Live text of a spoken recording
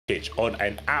Kurokich on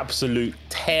an absolute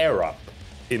tear up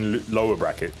in lower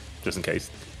bracket, just in case.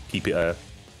 Keep it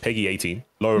Peggy 18.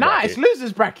 Lower bracket. It's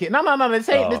losers bracket. No. This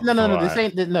ain't. No. right. This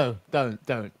ain't. No, don't.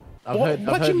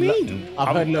 What do you mean?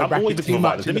 I'm always looking for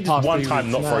violence. Let me just one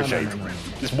time not throw a shade. No.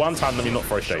 Just one time let me not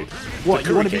throw a shade. What,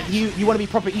 you want to be you want to be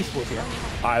proper esports, yeah?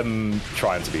 I'm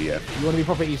trying to be, yeah. You want to be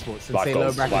proper esports and say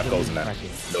lower bracket.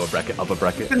 Lower bracket, upper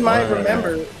bracket. You might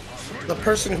remember the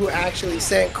person who actually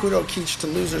sent Kurokich to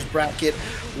losers bracket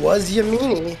was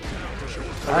Yamini.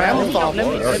 Ramlethal.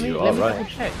 Let me double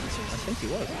check. I think he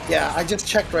was. Yeah, I just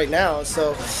checked right now.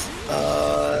 So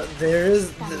there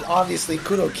is obviously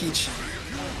Kurokich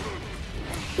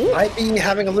might be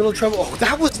having a little trouble. Oh,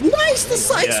 that was nice! The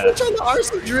side switch on the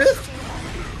RC drift.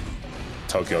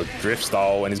 Tokyo drift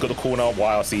style, and he's got the corner up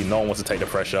YRC. No one wants to take the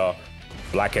pressure.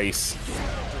 BlackAce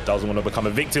doesn't want to become a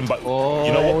victim, but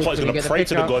you know what? He's going to pray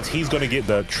to the gods. He's going to get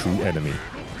the true enemy.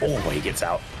 Oh, he gets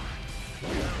out.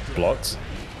 Blocked.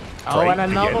 Oh, and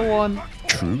another one.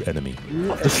 True enemy.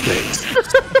 Oh, he's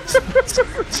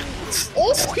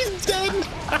dead.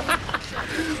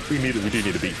 we do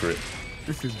need a beat for it.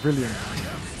 This is brilliant.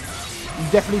 You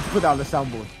definitely need to put that on the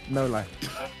soundboard. No lie.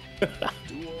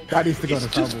 That needs to go on the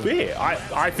soundboard. It's just fair.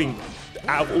 I think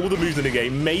out of all the moves in the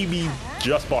game, maybe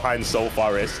just behind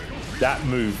Soulfires, that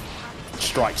move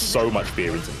strikes so much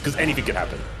fear into it, because anything can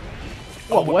happen.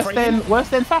 What, worse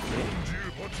than Fafnir?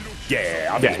 Yeah,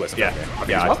 I think it's worse than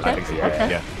Fafnir. I think so,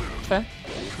 yeah. Fair.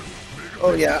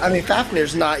 Oh yeah, I mean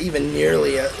Fafnir's not even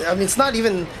nearly I mean it's not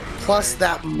even plus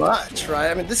that much,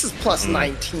 right? I mean this is plus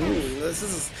 19.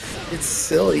 It's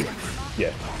silly.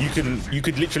 Yeah, you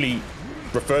could literally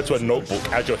refer to a notebook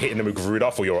as you're hitting them with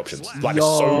Garuda for your options. Like there's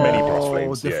so many brass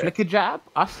flames. The flicker jab,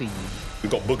 I see you.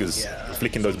 We've got boogers.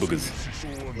 Flicking those boogers.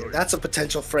 That's a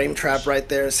potential frame trap right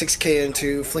there. 6K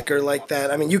into flicker like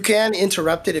that. I mean you can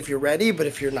interrupt it if you're ready, but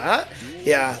if you're not,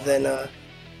 then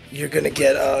you're gonna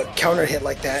get a counter hit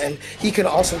like that, and he can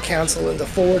also cancel into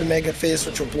forward mega fist,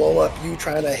 which will blow up you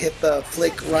trying to hit the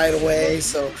flick right away.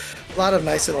 So a lot of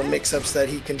nice little mix-ups that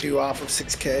he can do off of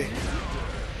 6K.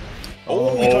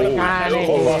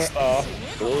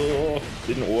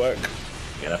 Didn't work.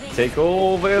 Gonna take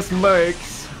all this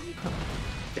mix.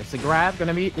 It's a grab,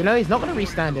 gonna be. You know, he's not gonna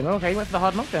restand him. Okay, he went for the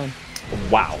hard knockdown.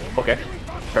 Wow. Okay.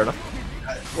 Fair enough.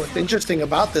 What's interesting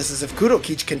about this is if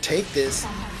Kurokich can take this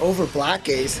over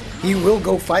BlackAce, he will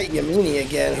go fight Yamini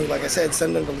again, who, like I said,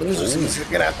 send him to losers. He's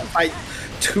going to have to fight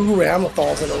 2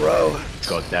 Ramlethals in a row.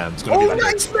 God damn. It's gonna be like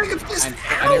nice mega fist. And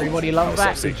everybody loves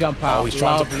that. He jump out. He's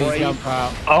trying to pray. Jump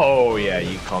out. Oh, yeah,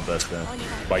 you can't burst there.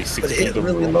 But hit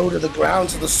really low to the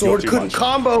ground, so the sword couldn't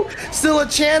combo. Still a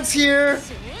chance here.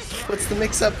 What's the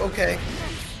mix-up? Okay.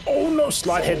 Oh, no,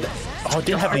 slide head. Oh, I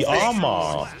didn't have the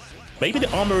armor. Maybe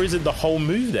the armor isn't the whole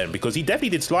move then, because he definitely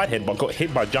did slide head, but got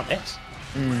hit by jump S.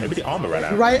 Maybe the armor ran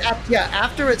out. Right,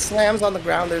 after it slams on the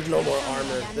ground, there's no more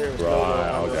armor. There's no more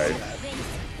armor. Okay.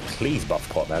 Please buff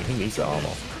Pot, man. He needs the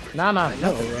armor. No, nothing.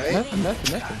 Right?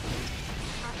 Nothing.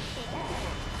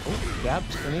 Oh, jab,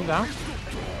 spinning down.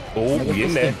 Oh, we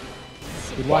in there.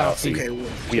 Wow, okay.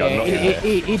 We are not in there.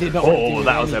 He did not. Oh,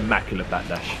 that was immaculate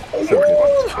backdash. Oh,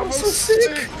 that was so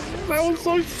sick. That was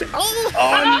so sick.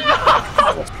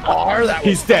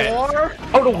 He's dead.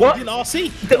 Oh, no, what? He didn't RC.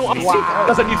 He didn't RC. Wow.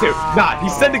 That's on YouTube. Nah,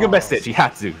 he's sending a message. He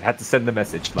had to send the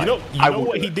message. Like, You know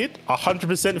what he did?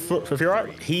 100% for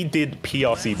Fiora? He did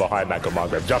PRC behind that command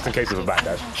grab, just in case it was a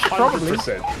backdash.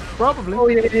 100%. Probably. Oh,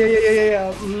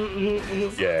 yeah.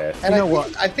 Yeah. And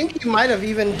I think you might have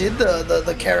even did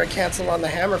the Kara cancel on the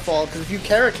hammer fall, because if you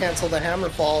Kara cancel the hammer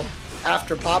fall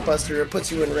after Pop Buster, it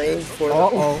puts you in range for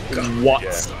What?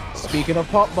 Yeah. Speaking of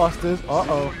pop busters,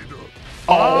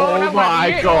 Oh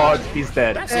my god, he's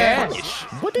dead. That's punish.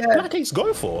 What did BlackAce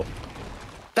go for?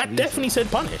 That definitely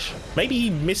said punish. Maybe he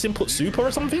misinput super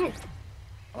or something?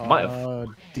 Might have.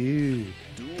 Dude.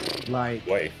 Like,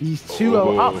 Wait. he's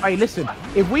 2-0 up. Hey, listen,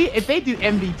 if they do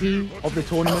MVP of the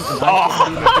tournament,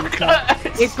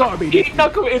 it's gotta be this. He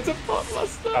knuckled into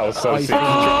Potbuster. That was so sick.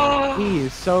 He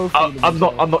is so. I'm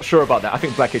not sure about that. I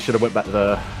think BlackAce should have went back to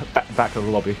the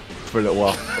lobby for a little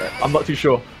while. I'm not too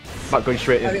sure about going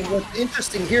straight in. I mean, what's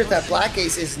interesting here is that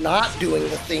BlackAce is not doing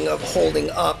the thing of holding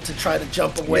up to try to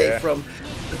jump away from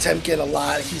Potemkin a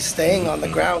lot. He's staying on the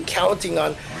ground, counting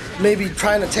on maybe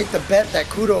trying to take the bet that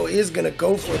Kuro is going to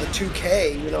go for the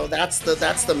 2K. You know, that's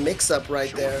the mix-up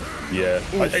right there. Yeah.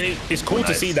 And it's cool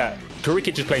to see that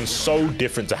Kurokich is playing so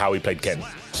different to how he played Ken.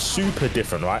 Super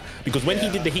different, right? Because when he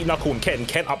did the Heat Knuckle and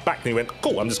Ken up back and he went,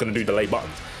 cool, I'm just going to do delay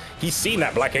buttons. He's seen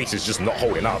that BlackAce is just not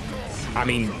holding up. I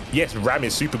mean, yes, Ram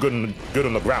is super good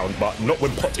on the ground, but not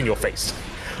when Pot's in your face.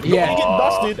 Yeah. We get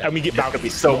busted and we get There's bounced. gonna be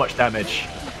so much damage.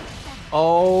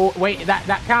 Oh, wait,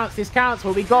 that counts. This counts.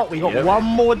 What we got? We got one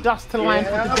more dust to line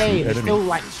for the day. There's still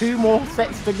like 2 more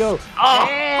sets to go.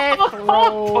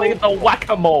 Play the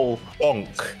whack-a-mole.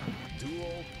 Bonk.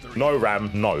 No, Ram,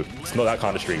 no. It's not that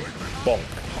kind of stream. Bonk.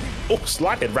 Oh,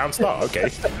 slide it, round start, okay.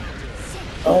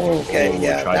 Okay,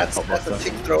 yeah, that's a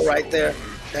tick throw right there.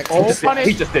 Oh, punish.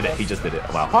 He just did it. He just did it.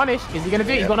 Wow. Punish. Is he going to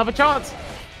do it? He's got another chance.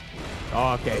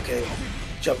 Okay. Okay.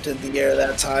 Jumped in the air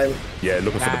that time. Yeah,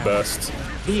 looking for the burst.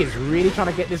 He is really trying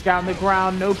to get this guy on the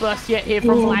ground. No burst yet here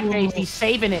from BlackAce. He's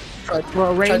saving it for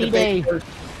a rainy day.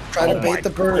 Trying to bait the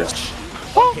burst.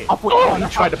 He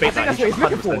tried to bait that. I think that's what he's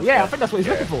looking for. Yeah, I think that's what he's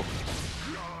looking for.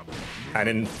 And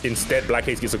instead,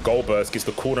 BlackAce gets a goal burst, gets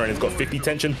the corner, and it's got 50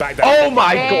 tension back down. Oh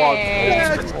my god!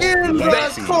 In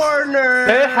the corner!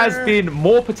 There has been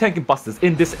more Potemkin busters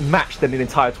in this match than the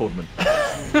entire tournament.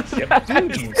 Yep.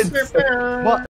 What?